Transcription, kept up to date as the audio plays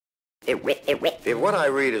If what I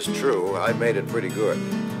read is true, I've made it pretty good.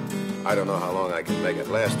 I don't know how long I can make it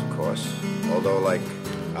last, of course. Although, like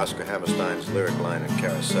Oscar Hammerstein's lyric line in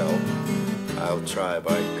Carousel, I'll try,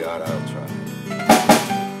 by God, I'll try.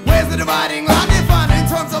 Where's the dividing line defined in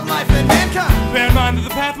terms of life and mankind? Bear in mind that the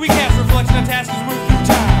path we cast, reflection of tasks as move through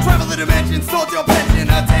time. Travel the dimensions, sort your pension,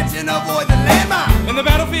 attention, avoid the landmine. In the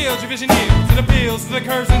battlefield, your vision yields, it appeals to the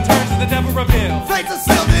curves and turns that the devil reveals. Fate's a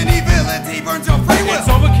sealed and evility burns your free will. It's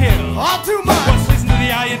overkill. All too much. What's pleasing to the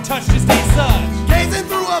eye and touch just ain't such. Gazing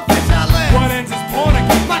through a fisheye lens. What ends is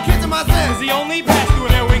pornography. My kids and my sins. Is the only path to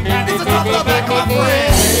an air-wing path. It's a top of the back, my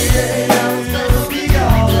friend.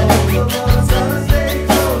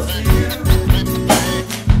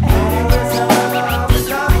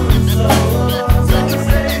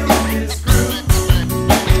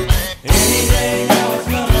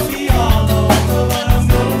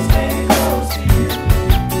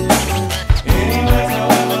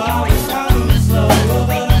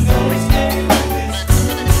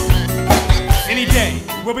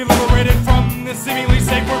 We'll be liberated from the seemingly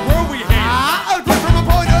sacred world we hate. Agree from a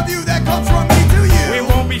point of view that comes from me to you. We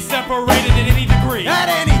won't be separated in any degree. At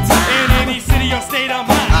any time. In any city or state of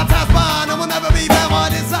mind. Our time's bond and will never be bound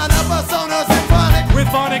by design of a sonar symphonic. With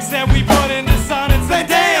phonics that we put into sonnets. Say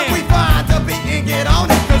damn, we find the beat and get on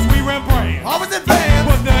it. Cause we Rembrandt. Always advance.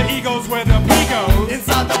 Put the egos where the P goes.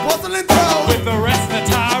 Inside the porcelain throne. With the rest of the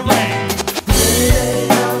tirade.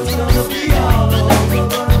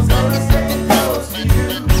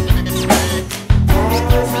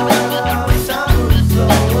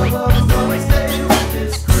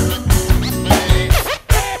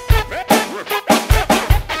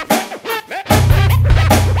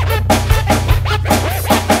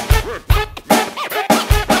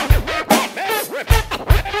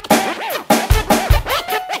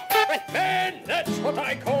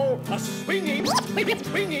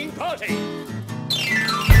 Swinging party.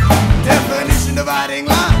 Definition dividing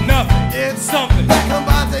line. Nothing. It's something that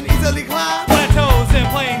combines and easily climb. Plateaus and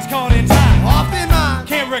plains caught in time. Often mine.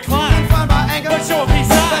 Can't recline. Confined by anger. But show a peace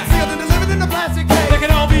sign. That's sealed and delivered in a plastic case. That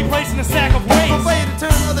can all be placed in a sack of waste. From way to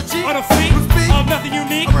turn of the cheek. On a fleet Who speak of nothing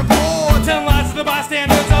unique. a report. Telling lies to the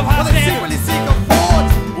bystanders of high Well, they standards. secretly seek a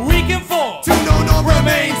forge. We can forge. To know no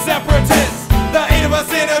Remain separatists. The eight of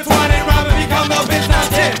us intertwine and rhyme and become the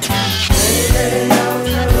Biznautics.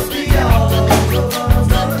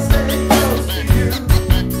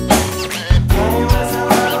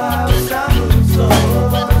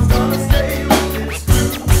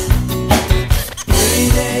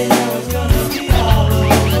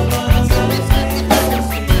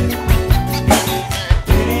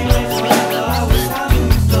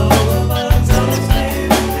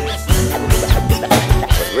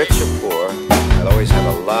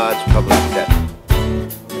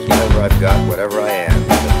 Whatever I am,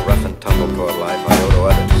 this rough and tumble toward life I owe to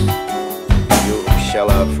others. You who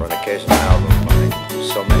shell out for an occasional album of mine,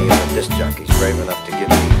 so many of the disc jockeys brave enough to give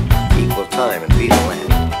me equal time in Beatleland.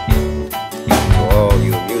 To all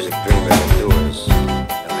you music dreamers and doers,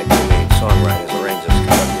 and I do mean songwriters, arrangers,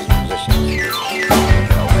 conductors, musicians.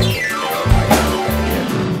 Hell, I can't.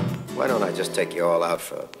 Why don't I just take you all out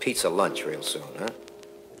for pizza lunch real soon, huh?